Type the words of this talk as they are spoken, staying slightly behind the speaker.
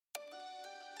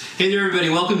Hey there, everybody.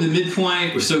 Welcome to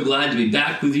Midpoint. We're so glad to be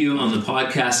back with you on the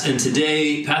podcast. And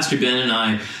today, Pastor Ben and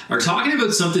I are talking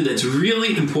about something that's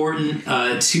really important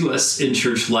to us in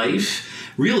church life,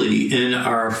 really in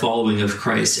our following of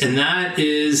Christ. And that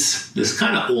is this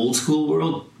kind of old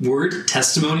school word,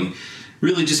 testimony.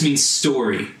 Really just means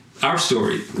story. Our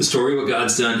story, the story of what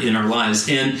God's done in our lives.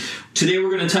 And today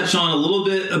we're going to touch on a little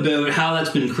bit about how that's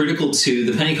been critical to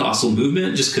the Pentecostal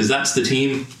movement, just because that's the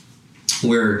team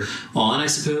we're on, I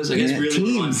suppose. I guess we're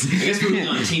really on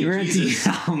Team Jesus.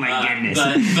 Oh my goodness!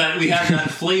 But we have that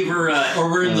flavor,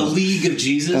 or we're in the league of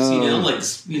Jesus.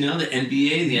 The NBA,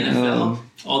 the NFL,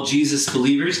 all Jesus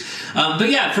believers.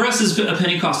 But yeah, for us as a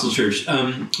Pentecostal church,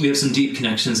 we have some deep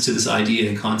connections to this idea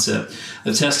and concept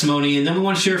of testimony, and then we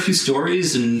want to share a few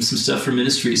stories and some stuff from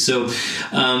ministry. So,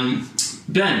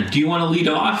 Ben, do you want to lead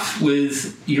off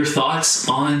with your thoughts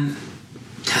on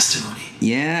testimony?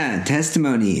 Yeah,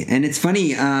 testimony. And it's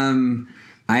funny,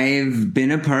 I've been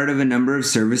a part of a number of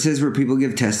services where people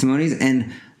give testimonies,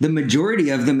 and the majority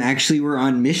of them actually were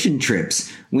on mission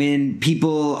trips. When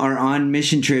people are on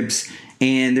mission trips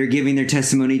and they're giving their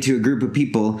testimony to a group of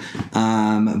people.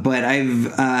 But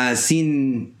I've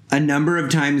seen a number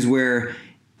of times where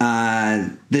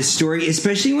the story,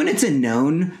 especially when it's a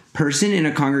known person in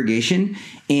a congregation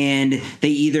and they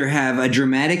either have a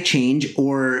dramatic change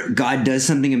or God does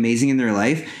something amazing in their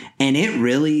life, and it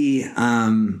really,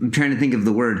 I'm trying to think of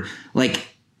the word,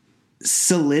 like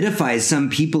solidifies some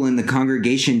people in the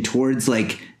congregation towards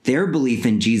like their belief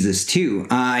in Jesus too.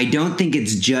 I don't think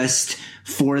it's just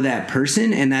for that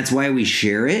person, and that's why we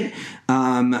share it.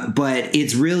 But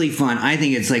it's really fun. I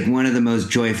think it's like one of the most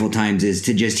joyful times is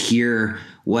to just hear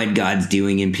what God's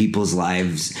doing in people's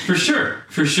lives. For sure.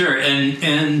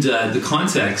 And the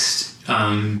context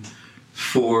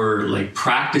for like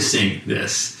practicing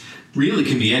this really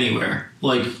can be anywhere.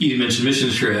 Like you mentioned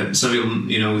mission trip. Some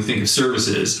people, we think of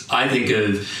services. I think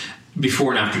of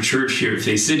before and after church here at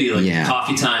Faith City, like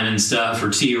coffee time and stuff, or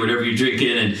tea or whatever you're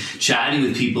drinking, and chatting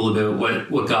with people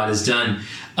about what God has done.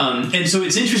 And so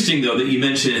it's interesting, though, that you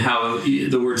mentioned how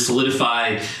the word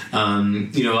solidify,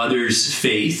 others'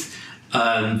 faith.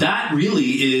 That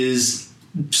really is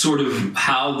sort of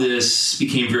how this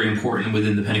became very important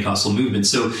within the Pentecostal movement.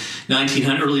 So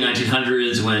early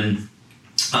 1900s, when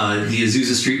the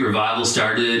Azusa Street revival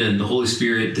started and the Holy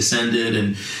Spirit descended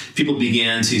and people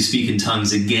began to speak in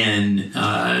tongues again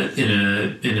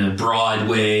in a broad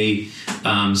way,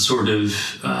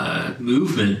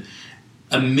 movement.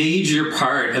 A major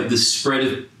part of the spread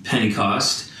of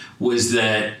Pentecost was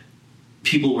that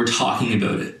people were talking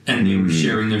about it and they were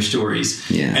sharing their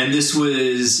stories. Yeah. And this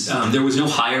was, there was no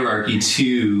hierarchy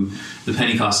to the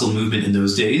Pentecostal movement in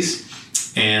those days.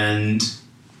 And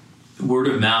word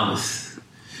of mouth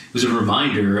was a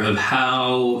reminder of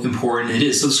how important it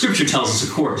is. So the scripture tells us,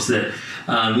 of course, that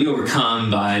we overcome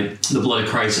by the blood of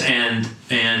Christ and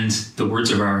the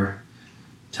words of our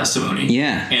testimony.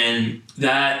 Yeah. And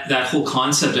that whole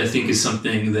concept, I think, is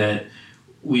something that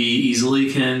we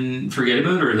easily can forget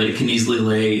about, or that it can easily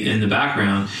lay in the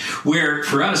background, where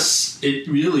for us, it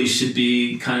really should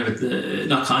be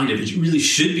it really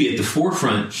should be at the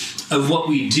forefront of what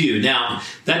we do. Now,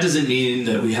 that doesn't mean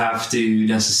that we have to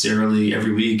necessarily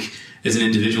every week as an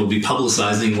individual be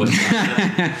publicizing what's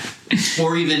happening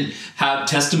or even have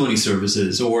testimony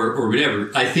services or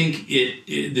whatever. I think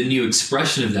the new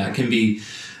expression of that can be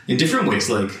in different ways,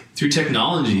 like through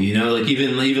technology, like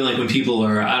even like when people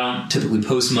I don't typically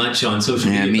post much on social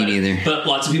media. Me neither. But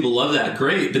lots of people love that.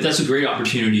 Great. But that's a great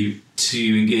opportunity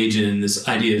to engage in this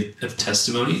idea of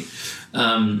testimony.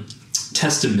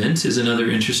 Testament is another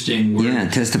interesting word. Yeah,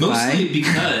 testify. Mostly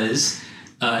because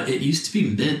it used to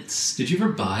be mints. Did you ever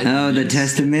buy them? Oh, the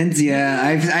Testaments? Yeah.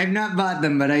 I've not bought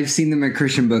them, but I've seen them at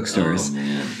Christian bookstores. Oh,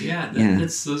 man. Yeah.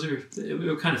 They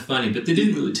were kind of funny, but they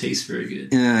didn't really taste very good.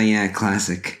 Oh, yeah.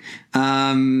 Classic.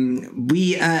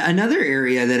 Another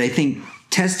area that I think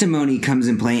testimony comes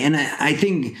in play, and I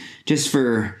think just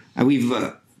we've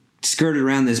skirted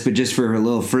around this, but just for a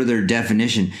little further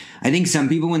definition, I think some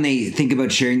people, when they think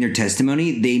about sharing their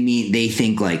testimony, they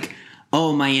think like,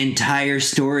 oh, my entire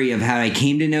story of how I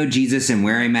came to know Jesus and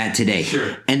where I'm at today.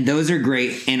 Sure. And those are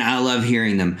great, and I love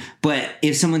hearing them. But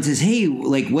if someone says, hey,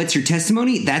 like, what's your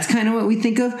testimony? That's kind of what we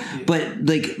think of. Yeah. But,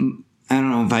 like, I don't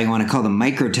know if I want to call them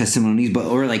micro testimonies,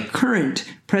 or like current,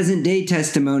 present day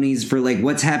testimonies for like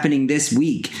what's happening this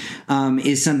week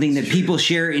is something that people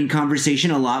share in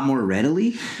conversation a lot more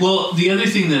readily. Well, the other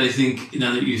thing that I think,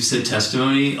 now that you've said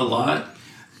testimony a lot,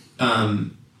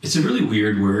 it's a really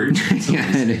weird word.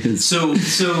 Yeah, it is. So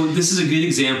this is a good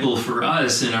example for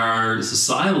us in our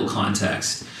societal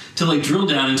context to like drill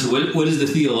down into what is the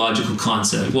theological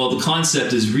concept. Well, the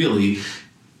concept is really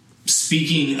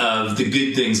speaking of the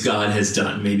good things God has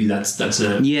done. Maybe that's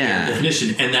a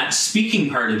definition. And that speaking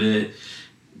part of it,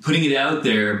 putting it out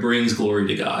there, brings glory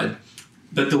to God.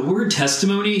 But the word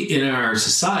testimony in our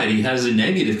society has a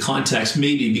negative context,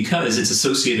 maybe because it's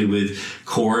associated with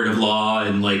court of law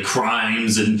and like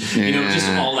crimes and just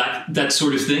all that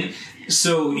sort of thing.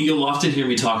 So you'll often hear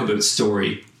me talk about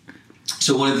story.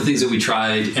 So one of the things that we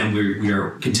tried and we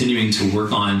are continuing to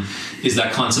work on is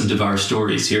that concept of our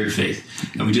stories here at Faith.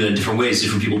 And we do that in different ways,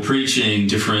 different people preaching,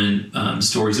 different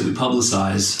stories that we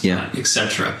publicize,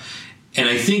 etc. And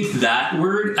I think that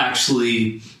word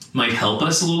actually might help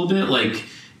us a little bit. Like,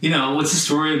 what's the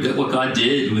story of what God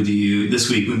did with you this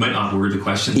week? We might not word the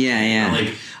question. Yeah.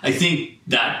 Like, I think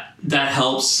that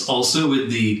helps also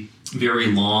with the very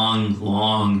long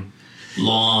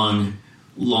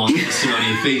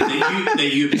testimony of faith that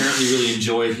you apparently really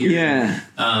enjoy hearing. Yeah.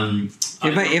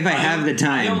 If I have the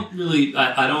time.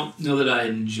 I don't know that I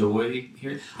enjoy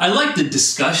hearing. I like the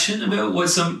discussion about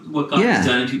what God has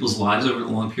done in people's lives over a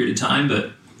long period of time,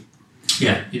 but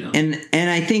And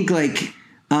I think like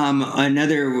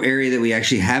another area that we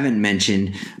actually haven't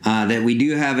mentioned that we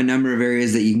do have a number of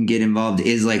areas that you can get involved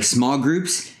is like small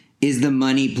groups is the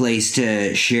money place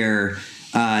to share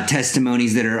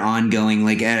testimonies that are ongoing.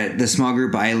 Like at the small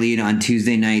group I lead on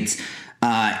Tuesday nights,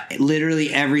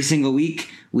 literally every single week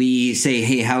we say,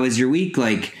 hey, how was your week?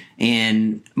 Like,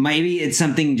 and maybe it's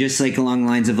something just like along the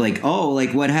lines of like, oh,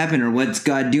 like what happened or what's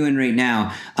God doing right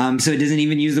now? So it doesn't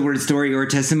even use the word story or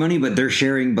testimony, but they're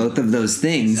sharing both of those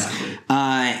things. Exactly.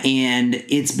 And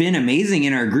it's been amazing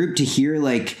in our group to hear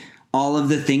like all of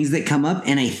the things that come up.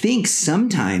 And I think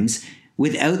sometimes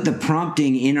without the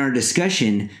prompting in our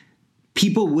discussion,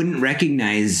 people wouldn't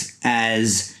recognize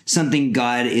as something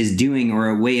God is doing or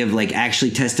a way of like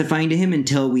actually testifying to him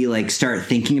until we like start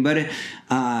thinking about it.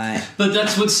 But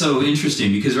that's what's so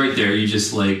interesting, because right there you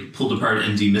just like pulled apart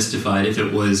and demystified, if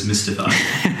it was mystified,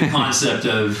 the concept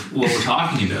of what we're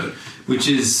talking about, which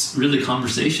is really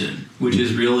conversation, which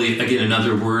is really, again,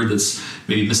 another word that's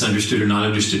maybe misunderstood or not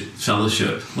understood,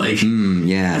 fellowship. Like,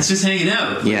 it's just hanging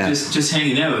out. Like, just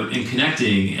hanging out and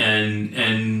connecting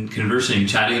and conversing,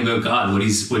 chatting about God, what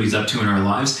he's up to in our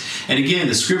lives. And again,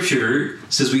 the scripture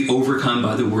says we overcome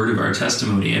by the word of our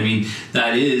testimony. I mean,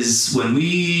 that is, when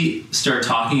we start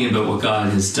talking about what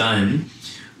God has done,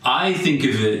 I think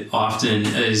of it often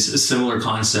as a similar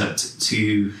concept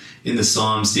to, in the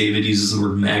Psalms, David uses the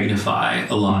word magnify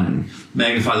a lot.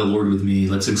 Magnify the Lord with me.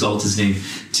 Let's exalt his name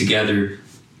together.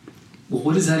 Well,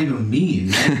 what does that even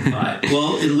mean? Magnify?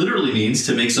 Well, it literally means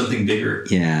to make something bigger.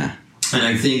 Yeah. And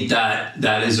I think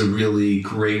that is a really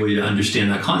great way to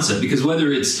understand that concept, because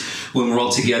whether it's when we're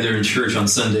all together in church on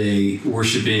Sunday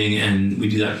worshiping, and we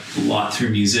do that a lot through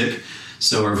music,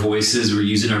 so our voices, we're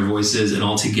using our voices and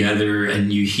all together,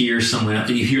 and you hear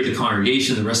you hear the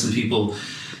congregation, the rest of the people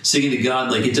singing to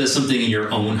God, like it does something in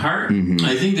your own heart.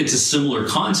 I think that's a similar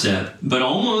concept, but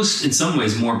almost in some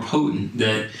ways more potent,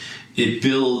 that it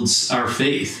builds our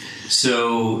faith.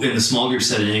 So in the small group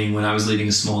setting, when I was leading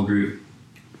a small group,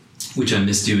 which I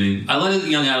miss doing, I led a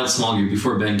young adult small group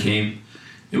before Ben came.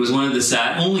 It was one of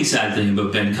the only sad thing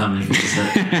about Ben coming was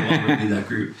that I no longer lead that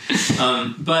group.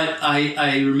 But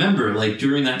I remember, like,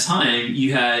 during that time,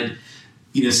 you had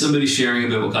somebody sharing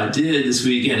about what God did this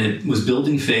week, and it was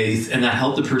building faith, and that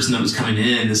helped the person that was coming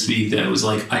in this week that was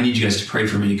like, I need you guys to pray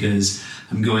for me because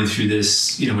I'm going through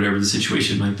this, whatever the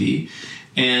situation might be.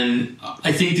 And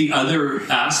I think the other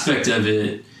aspect of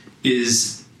it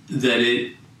is that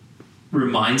it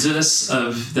reminds us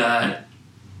of that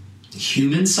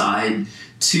human side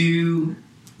to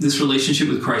this relationship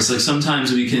with Christ. Like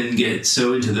sometimes we can get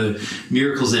so into the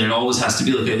miracles and it always has to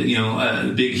be like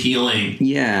a big healing.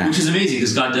 Yeah. Which is amazing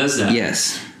because God does that.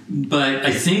 Yes. But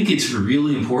I think it's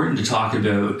really important to talk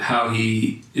about how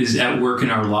he is at work in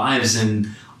our lives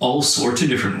in all sorts of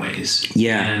different ways.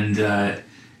 Yeah.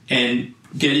 And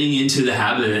getting into the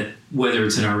habit, whether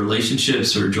it's in our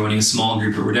relationships or joining a small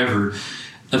group or whatever,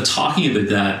 of talking about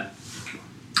that,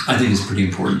 I think is pretty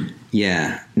important.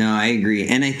 Yeah. No, I agree.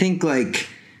 And I think like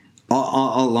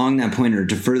along that point, or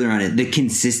to further on it, the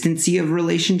consistency of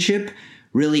relationship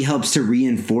really helps to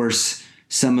reinforce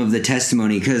some of the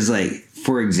testimony. Because like,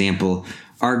 for example,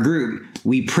 our group,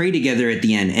 we pray together at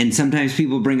the end, and sometimes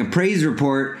people bring a praise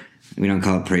report. We don't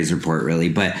call it praise report really,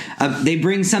 but they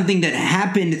bring something that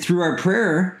happened through our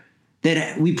prayer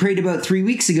that we prayed about 3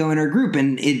 weeks ago in our group,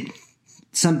 and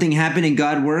something happened and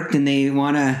God worked, and they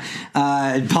want to,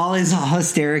 Paul is all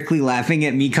hysterically laughing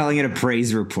at me calling it a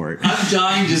praise report. I'm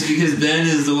dying just because Ben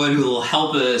is the one who will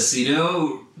help us,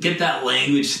 get that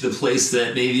language to the place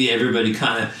that maybe everybody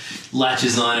kind of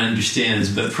latches on and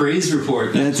understands. But praise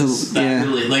report,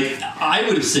 really, like, I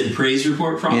would have said praise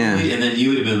report probably, and then you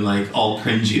would have been like all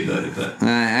cringy about it. But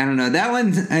I don't know. That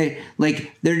one's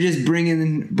they're just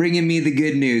bringing me the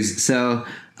good news. So,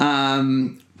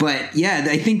 but yeah,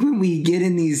 I think when we get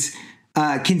in these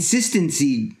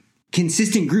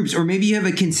consistent groups, or maybe you have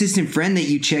a consistent friend that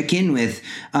you check in with,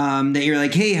 that you're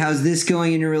like, hey, how's this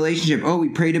going in your relationship? Oh, we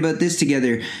prayed about this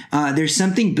together. There's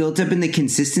something built up in the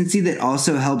consistency that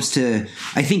also helps to,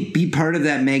 I think, be part of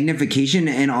that magnification,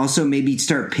 and also maybe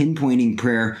start pinpointing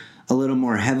prayer a little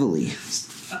more heavily.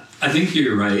 I think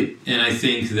you're right, and I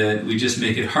think that we just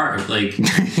make it hard. Like,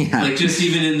 like just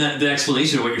even in the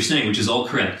explanation of what you're saying, which is all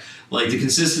correct. Like the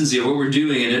consistency of what we're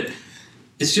doing in it.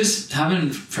 It's just having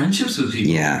friendships with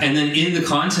people. Yeah. And then in the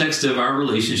context of our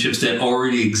relationships that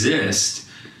already exist,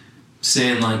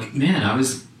 saying like, man, I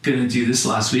was going to do this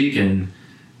last week and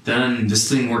then this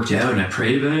thing worked out and I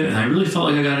prayed about it and I really felt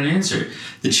like I got an answer.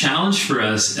 The challenge for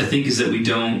us, I think, is that we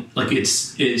don't, like,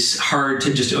 it's hard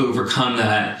to just overcome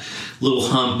that little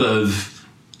hump of,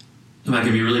 am I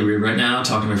going to be really weird right now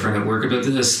talking to my friend at work about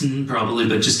this? Probably,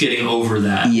 but just getting over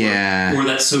that. Yeah. Or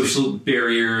that social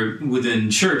barrier within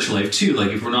church life, too.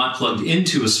 Like, if we're not plugged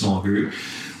into a small group,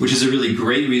 which is a really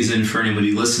great reason for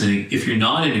anybody listening, if you're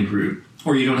not in a group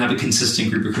or you don't have a consistent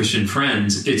group of Christian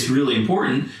friends, it's really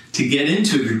important to get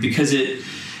into a group because it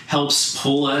helps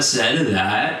pull us out of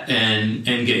that and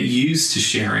get used to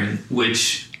sharing,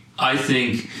 which I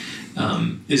think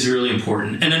is really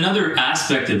important. And another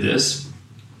aspect of this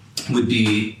would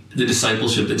be the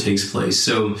discipleship that takes place.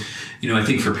 So, I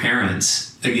think for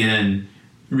parents, again,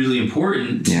 really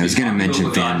important. Yeah, I was going to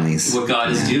mention families. What God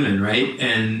is doing, right?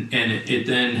 And it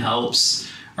then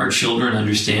helps our children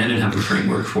understand and have a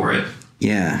framework for it.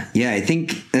 Yeah. Yeah, I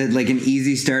think like an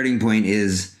easy starting point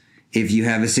is if you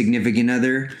have a significant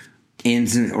other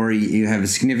or you have a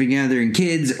significant other and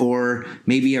kids, or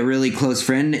maybe a really close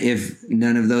friend, if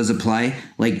none of those apply,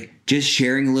 like just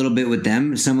sharing a little bit with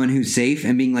them, someone who's safe,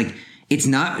 and being like, it's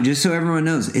not, just so everyone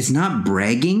knows, it's not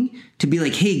bragging to be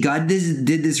like, hey, God did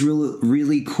this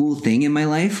really cool thing in my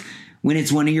life. When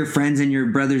it's one of your friends and your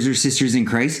brothers or sisters in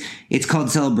Christ, it's called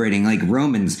celebrating. Like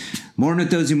Romans, mourn with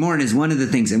those who mourn is one of the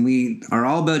things. And we are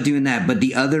all about doing that. But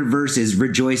the other verse is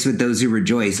rejoice with those who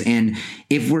rejoice. And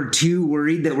if we're too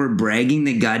worried that we're bragging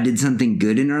that God did something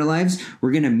good in our lives,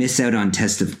 we're going to miss out on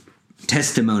testifying.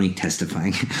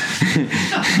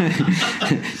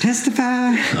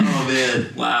 Testify. Oh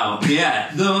man. Wow.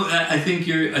 Yeah. No, I think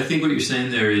what you're saying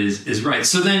there is right.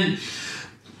 So then,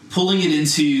 pulling it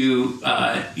into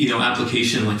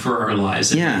application, like for our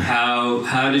lives, and how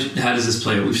does this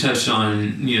play out? We've touched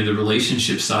on the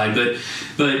relationship side,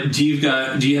 but do you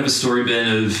have a story,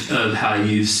 Ben, of how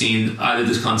you've seen either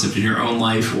this concept in your own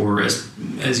life or as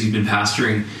you've been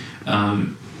pastoring,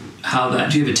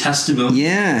 do you have a testimony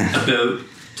about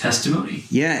testimony?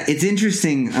 Yeah, it's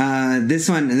interesting. This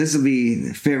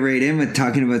will fit right in with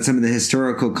talking about some of the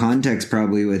historical context,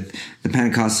 probably with the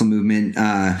Pentecostal movement,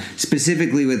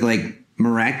 specifically with like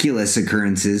miraculous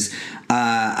occurrences.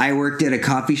 I worked at a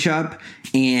coffee shop,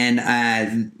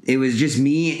 and it was just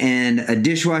me and a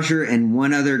dishwasher and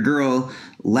one other girl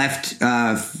left,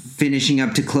 finishing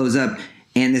up to close up,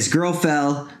 and this girl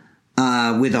fell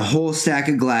with a whole stack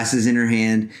of glasses in her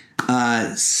hand,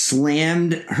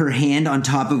 slammed her hand on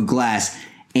top of glass.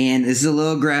 And this is a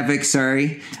little graphic,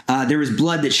 sorry. There was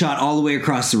blood that shot all the way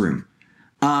across the room,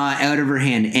 out of her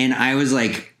hand. And I was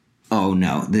like, oh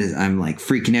no, I'm like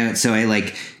freaking out. So I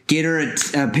like get her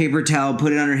a paper towel,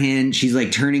 put it on her hand. She's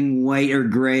like turning white or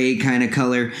gray kind of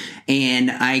color.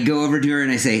 And I go over to her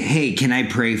and I say, hey, can I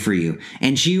pray for you?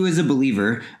 And she was a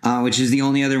believer, which is the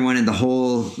only other one in the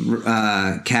whole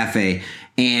cafe.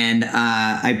 And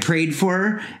I prayed for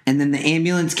her, and then the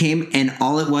ambulance came, and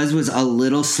all it was a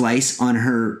little slice on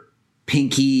her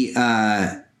pinky,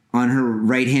 on her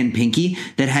right hand pinky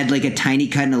that had like a tiny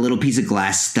cut and a little piece of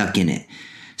glass stuck in it.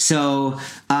 So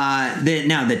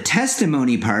now the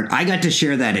testimony part, I got to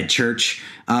share that at church,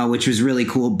 which was really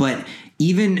cool. But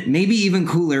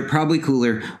probably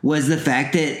cooler, was the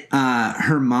fact that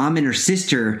her mom and her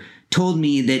sister told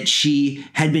me that she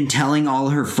had been telling all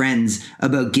her friends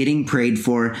about getting prayed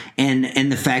for, and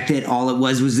the fact that all it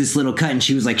was this little cut, and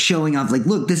she was like showing off, like,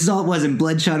 look, this is all it was, and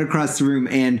blood shot across the room.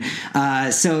 And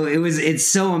so it's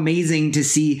so amazing to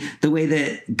see the way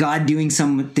that God doing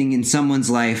something in someone's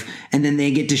life, and then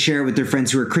they get to share it with their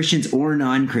friends who are Christians or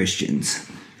non-Christians.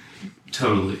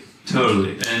 Totally.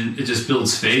 And it just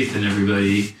builds faith in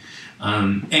everybody.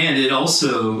 And it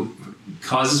also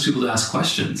causes people to ask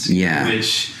questions. Yeah.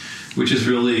 Which is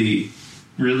really,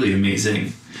 really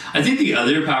amazing. I think the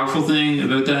other powerful thing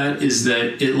about that is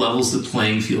that it levels the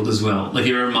playing field as well. Like,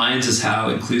 it reminds us how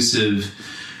inclusive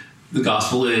the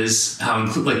gospel is, how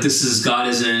this is, God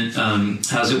isn't,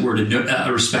 how's it worded,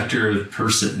 a respecter of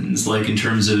persons, like in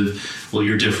terms of, well,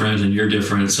 you're different and you're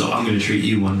different, so I'm going to treat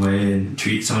you one way and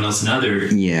treat someone else another.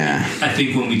 Yeah. I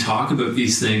think when we talk about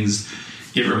these things,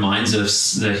 it reminds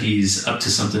us that he's up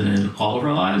to something in all of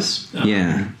our lives.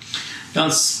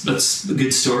 That's a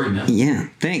good story, man. Yeah,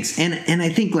 thanks. And I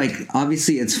think, like,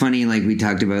 obviously it's funny, like we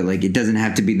talked about, like, it doesn't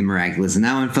have to be the miraculous, and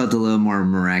that one felt a little more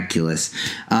miraculous.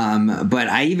 But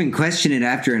I even questioned it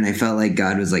after, and I felt like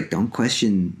God was like, don't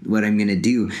question what I'm going to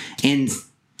do. And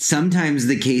sometimes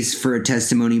the case for a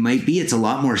testimony might be it's a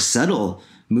lot more subtle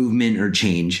movement or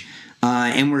change.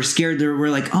 And we're scared that we're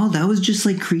like, oh, that was just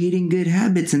like creating good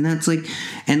habits. And that's like,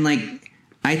 and like,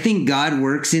 I think God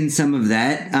works in some of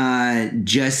that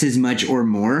just as much or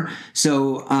more.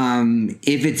 So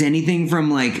if it's anything from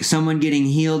like someone getting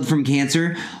healed from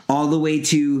cancer all the way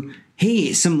to,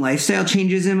 hey, some lifestyle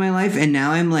changes in my life, and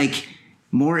now I'm like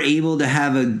more able to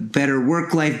have a better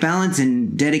work-life balance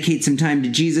and dedicate some time to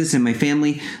Jesus and my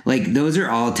family, like those are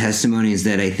all testimonies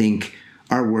that I think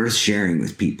are worth sharing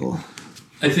with people.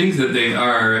 I think that they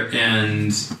are,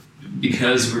 and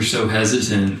because we're so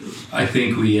hesitant, I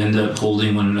think we end up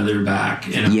holding one another back.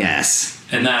 Yes.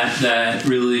 And that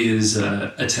really is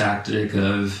a tactic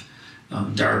of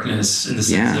darkness, in the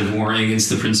sense of warring against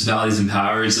the principalities and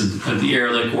powers of the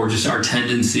air, like, or just our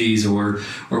tendencies or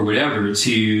whatever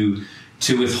to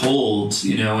withhold,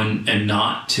 and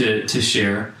not to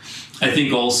share. I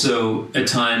think also at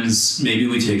times maybe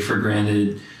we take for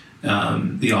granted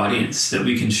the audience that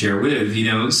we can share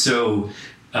with, so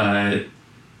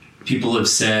people have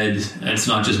said, and it's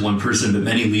not just one person, but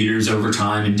many leaders over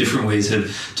time in different ways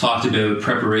have talked about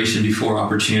preparation before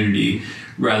opportunity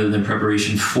rather than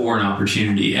preparation for an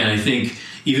opportunity. And I think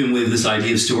even with this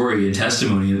idea of story and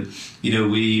testimony,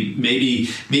 we maybe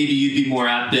you'd be more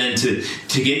apt then to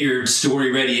get your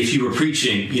story ready if you were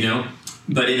preaching,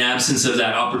 but in absence of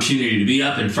that opportunity to be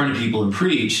up in front of people and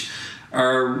preach,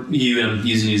 I'm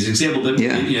using you as an example, but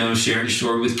sharing a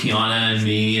story with Kiana and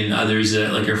me and others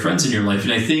that like are friends in your life.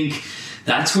 And I think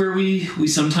that's where we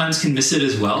sometimes can miss it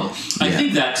as well. Yeah. I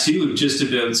think that too, just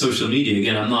about social media.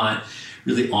 Again, I'm not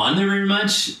really on there very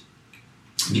much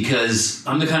because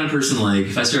I'm the kind of person, like,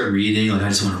 if I start reading, like, I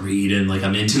just want to read and like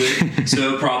I'm into it.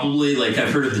 So probably, like,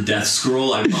 I've heard of the death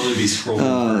scroll. I'd probably be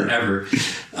scrolling forever.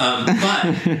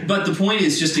 But the point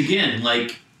is just, again,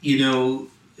 like,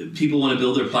 people want to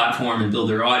build their platform and build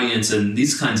their audience and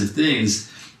these kinds of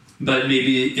things, but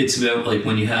maybe it's about, like,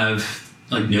 when you have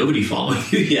like nobody following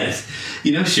you yet,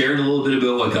 sharing a little bit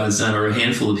about what God's done, or a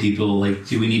handful of people, like,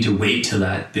 do we need to wait till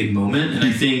that big moment? And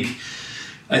I think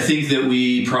that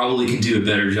we probably can do a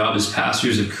better job as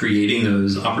pastors of creating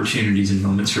those opportunities and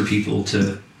moments for people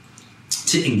to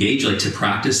engage, like, to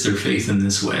practice their faith in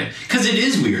this way, because it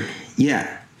is weird.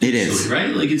 Yeah. It is,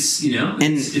 right? Like, it's, and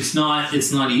it's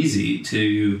not easy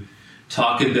to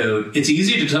talk about. It's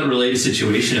easier to relate a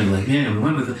situation of, like, man, we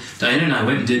went with Diana and I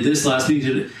went and did this last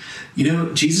week.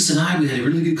 Jesus and I, we had a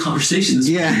really good conversation this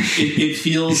week.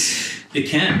 It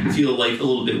can feel like a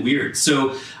little bit weird.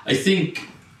 So I think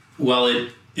while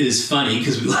it is funny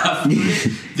because we laugh,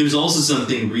 there's also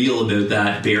something real about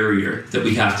that barrier that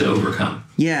we have to overcome.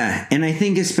 Yeah. And I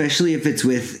think especially if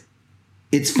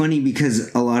it's funny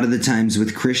because a lot of the times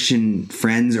with Christian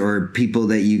friends or people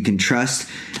that you can trust,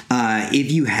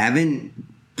 if you haven't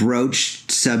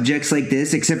broached subjects like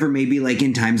this, except for maybe like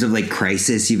in times of like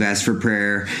crisis, you've asked for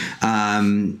prayer,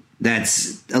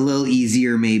 that's a little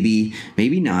easier, maybe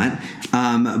not.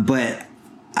 But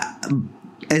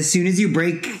as soon as you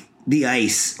break the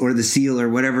ice or the seal or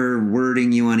whatever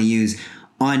wording you want to use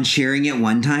on sharing it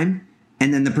one time,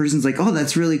 and then the person's like, oh,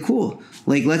 that's really cool,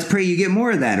 like, let's pray you get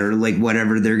more of that, or like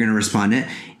whatever they're going to respond to,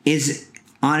 is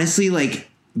honestly, like,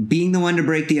 being the one to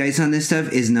break the ice on this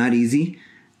stuff is not easy.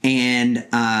 And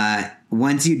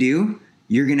once you do,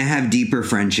 you're going to have deeper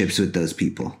friendships with those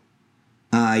people.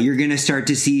 You're going to start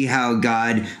to see how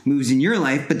God moves in your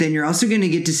life, but then you're also going to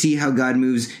get to see how God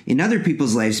moves in other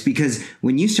people's lives, because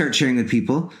when you start sharing with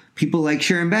people like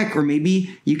sharing back, or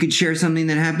maybe you could share something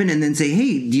that happened and then say,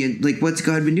 hey, what's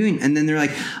God been doing? And then they're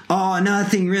like, oh,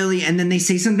 nothing really. And then they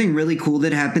say something really cool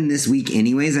that happened this week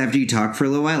anyways, after you talk for a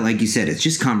little while. Like you said, it's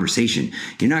just conversation.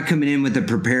 You're not coming in with a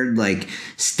prepared like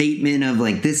statement of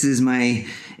like, this is my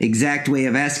exact way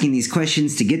of asking these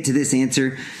questions to get to this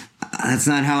answer. That's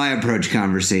not how I approach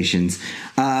conversations.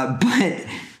 But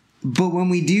But when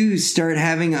we do start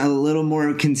having a little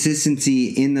more consistency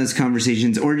in those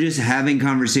conversations, or just having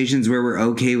conversations where we're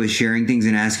okay with sharing things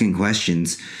and asking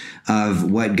questions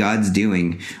of what God's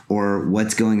doing or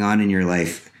what's going on in your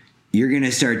life, you're going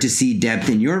to start to see depth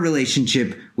in your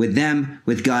relationship with them,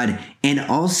 with God. And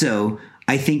also,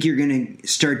 I think you're going to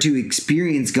start to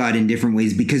experience God in different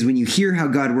ways, because when you hear how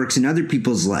God works in other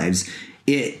people's lives,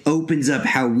 it opens up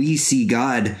how we see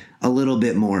God a little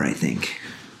bit more, I think.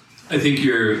 I think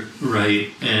you're right,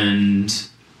 and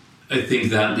I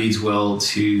think that leads well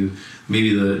to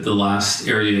maybe the last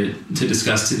area to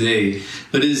discuss today,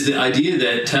 but is the idea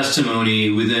that testimony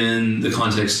within the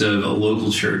context of a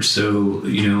local church, so,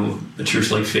 a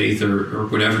church like Faith or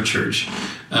whatever church,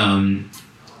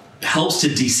 helps to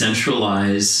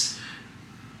decentralize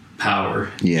power.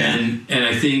 Yeah. And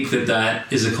I think that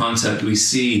is a concept we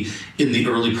see in the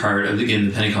early part of, again,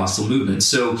 the Pentecostal movement.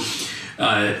 So,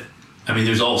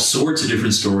 there's all sorts of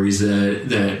different stories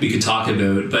that we could talk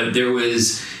about, but there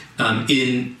was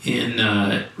in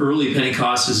early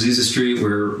Pentecost, Azusa Street,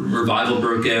 where revival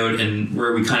broke out, and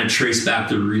where we kind of trace back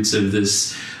the roots of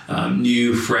this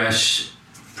new, fresh,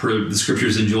 per the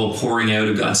scriptures in Joel, pouring out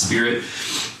of God's Spirit.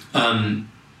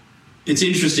 It's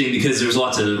interesting because there's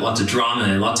lots of drama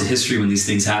and lots of history when these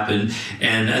things happen,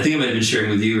 and I think I might have been sharing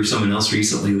with you or someone else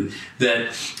recently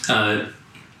that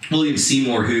William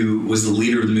Seymour, who was the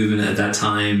leader of the movement at that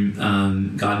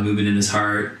time, God moving in his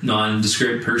heart,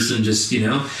 nondescript person, just,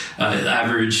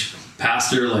 average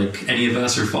pastor like any of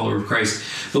us or follower of Christ.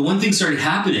 But one thing started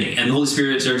happening, and the Holy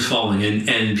Spirit started falling,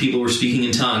 and people were speaking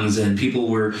in tongues, and people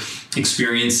were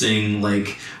experiencing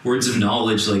like words of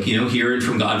knowledge, like, hearing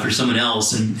from God for someone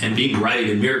else and being right,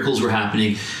 and miracles were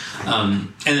happening.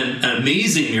 And an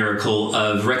amazing miracle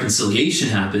of reconciliation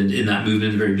happened in that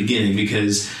movement in the very beginning,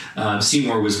 because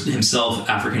Seymour was himself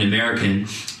African American,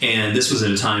 and this was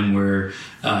at a time where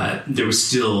there was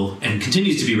still and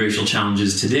continues to be racial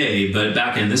challenges today, but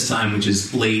back in this time, which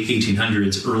is late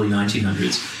 1800s, early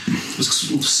 1900s, it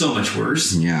was so much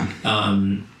worse. Yeah.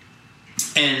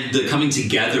 And the coming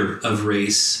together of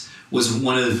race was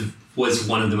one of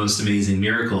the most amazing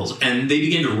miracles. And they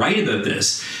began to write about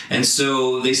this. And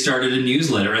so they started a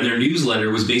newsletter, and their newsletter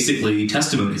was basically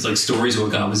testimonies, like stories of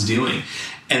what God was doing.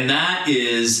 And that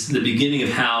is the beginning of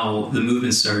how the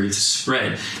movement started to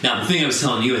spread. Now, the thing I was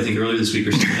telling you, I think earlier this week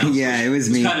or something else. Yeah, it was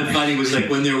me. Kind of funny was like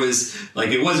when there was, like,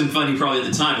 it wasn't funny probably at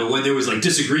the time, but when there was like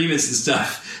disagreements and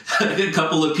stuff, a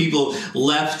couple of people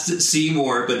left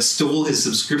Seymour but stole his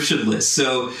subscription list,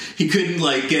 so he couldn't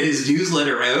like get his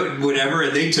newsletter out and whatever.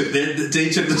 And they took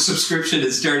the subscription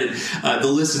and started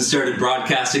the list and started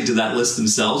broadcasting to that list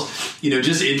themselves.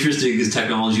 Just interesting because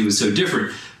technology was so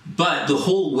different. But the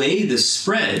whole way this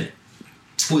spread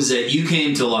was that you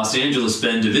came to Los Angeles,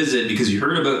 Ben, to visit because you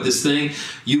heard about this thing.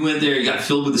 You went there, you got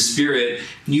filled with the Spirit,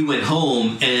 and you went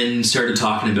home and started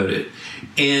talking about it.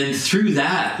 And through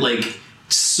that, like,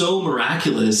 so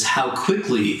miraculous how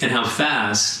quickly and how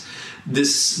fast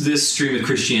this stream of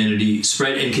Christianity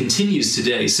spread and continues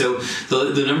today. So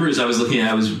the numbers I was looking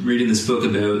at, I was reading this book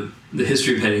about the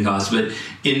history of Pentecost, but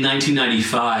in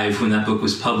 1995, when that book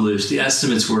was published, the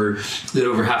estimates were that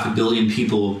over 500 million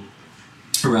people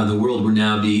around the world would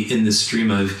now be in this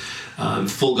stream of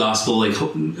full gospel, like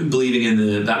believing in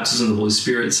the baptism of the Holy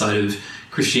Spirit side of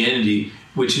Christianity,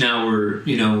 which now we're,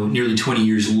 nearly 20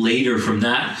 years later from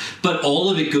that. But all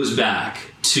of it goes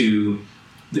back to,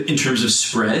 in terms of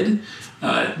spread,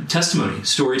 testimony,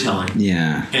 storytelling.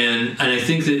 Yeah. And I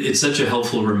think that it's such a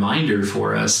helpful reminder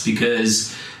for us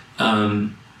because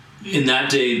in that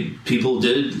day, people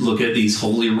did look at these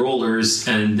holy rollers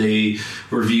and they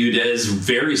were viewed as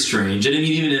very strange. And I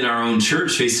mean, even in our own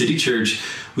church, Faith City Church,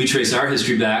 we trace our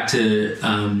history back to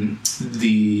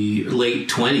the late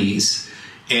 20s.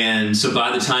 And so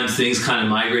by the time things kind of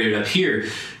migrated up here,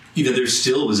 there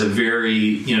still was a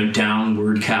very,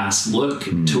 downward cast look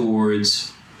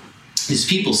towards these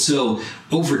people. So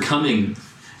overcoming,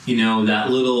 that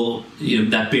little,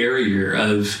 that barrier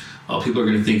of, people are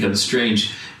going to think I'm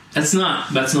strange. That's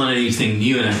not anything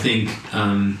new. And I think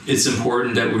it's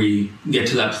important that we get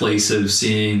to that place of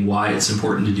seeing why it's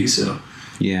important to do so.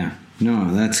 Yeah,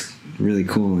 no, that's really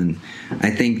cool. And I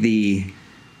think the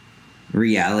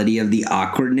reality of the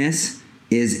awkwardness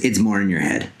is it's more in your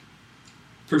head.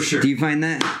 For sure. Do you find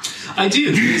that? I do.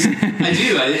 I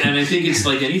do. And I think it's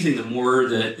like anything, the more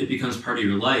that it becomes part of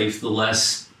your life, the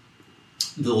less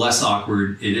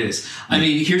awkward it is. I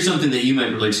mean, here's something that you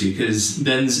might relate to, because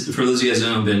Ben's, for those of you guys who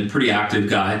know, been a pretty active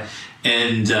guy,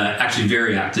 and actually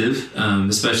very active,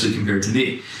 especially compared to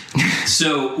me.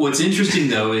 So what's interesting,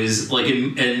 though, is like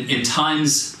in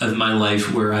times of my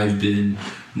life where I've been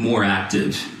more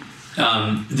active,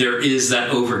 there is that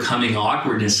overcoming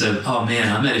awkwardness of, oh man,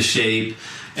 I'm out of shape.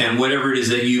 And whatever it is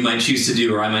that you might choose to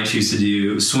do or I might choose to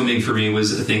do, swimming for me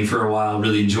was a thing for a while,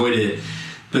 really enjoyed it.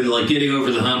 But like getting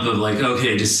over the hump of like,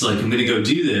 okay, just like I'm going to go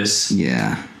do this.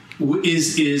 Yeah.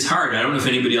 Is hard. I don't know if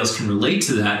anybody else can relate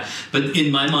to that, but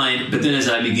in my mind, but then as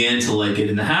I began to like get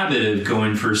in the habit of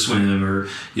going for a swim or,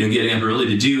 you know, getting up early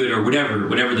to do it or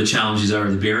whatever the challenges are,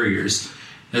 the barriers,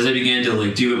 as I began to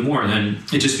like do it more, then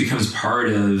it just becomes part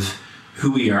of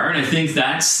who we are. And I think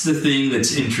that's the thing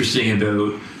that's interesting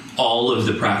about all of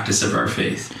the practice of our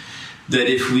faith, that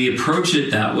if we approach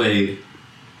it that way,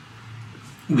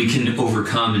 we can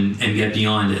overcome and get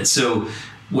beyond it. So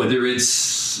whether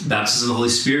it's baptism of the Holy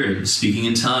Spirit, speaking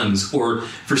in tongues, or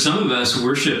for some of us,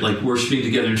 worship, like worshiping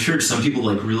together in church. Some people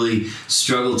like really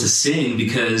struggle to sing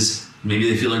because maybe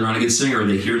they feel like they're not a good singer, or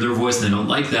they hear their voice and they don't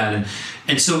like that.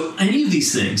 And so any of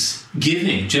these things,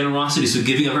 giving, generosity, so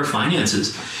giving of our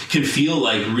finances, can feel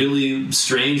like really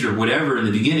strange or whatever in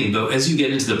the beginning. But as you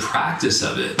get into the practice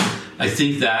of it, I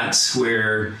think that's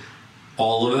where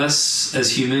all of us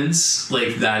as humans,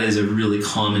 like that is a really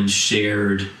common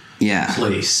shared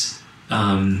place.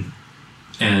 And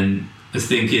I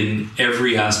think in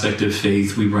every aspect of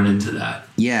faith, we run into that.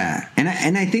 Yeah.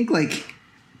 And I think like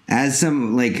as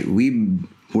some, like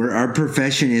our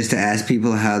profession is to ask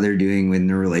people how they're doing in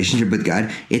their relationship with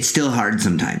God. It's still hard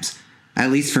sometimes. At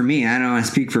least for me. I don't want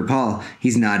to speak for Paul.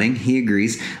 He's nodding. He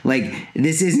agrees. Like,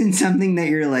 this isn't something that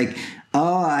you're like,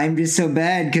 oh, I'm just so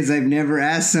bad because I've never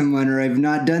asked someone or I've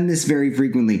not done this very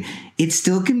frequently. It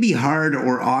still can be hard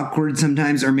or awkward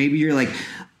sometimes. Or maybe you're like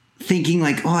thinking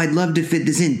like, oh, I'd love to fit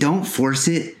this in. Don't force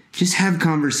it. Just have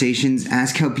conversations.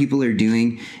 Ask how people are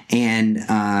doing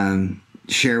and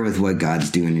share with what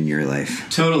God's doing in your life.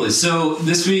 Totally. So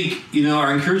this week, you know,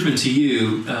 our encouragement to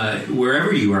you,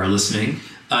 wherever you are listening,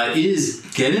 is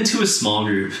get into a small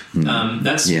group.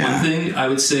 That's one thing I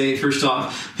would say, first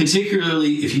off,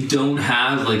 particularly if you don't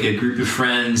have like a group of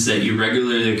friends that you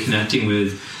regularly are connecting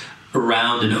with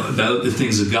around and about the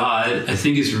things of God, I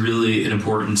think is really an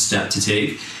important step to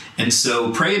take. And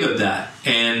so pray about that.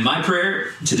 And my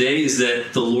prayer today is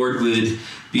that the Lord would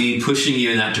be pushing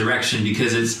you in that direction,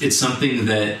 because it's something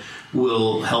that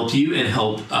will help you and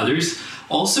help others.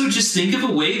 Also, just think of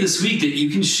a way this week that you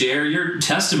can share your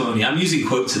testimony. I'm using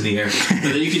quotes in the air,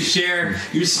 but that you can share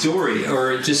your story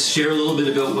or just share a little bit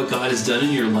about what God has done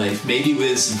in your life, maybe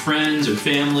with some friends or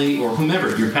family or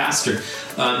whomever, your pastor.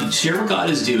 Share what God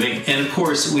is doing. And of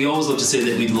course, we always love to say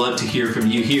that we'd love to hear from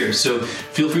you here. So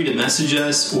feel free to message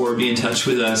us or be in touch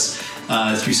with us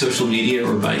through social media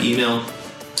or by email,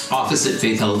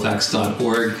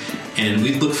 office@faithhalifax.org. And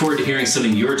we look forward to hearing some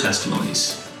of your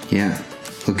testimonies. Yeah.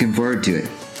 Looking forward to it.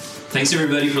 Thanks,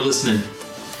 everybody, for listening.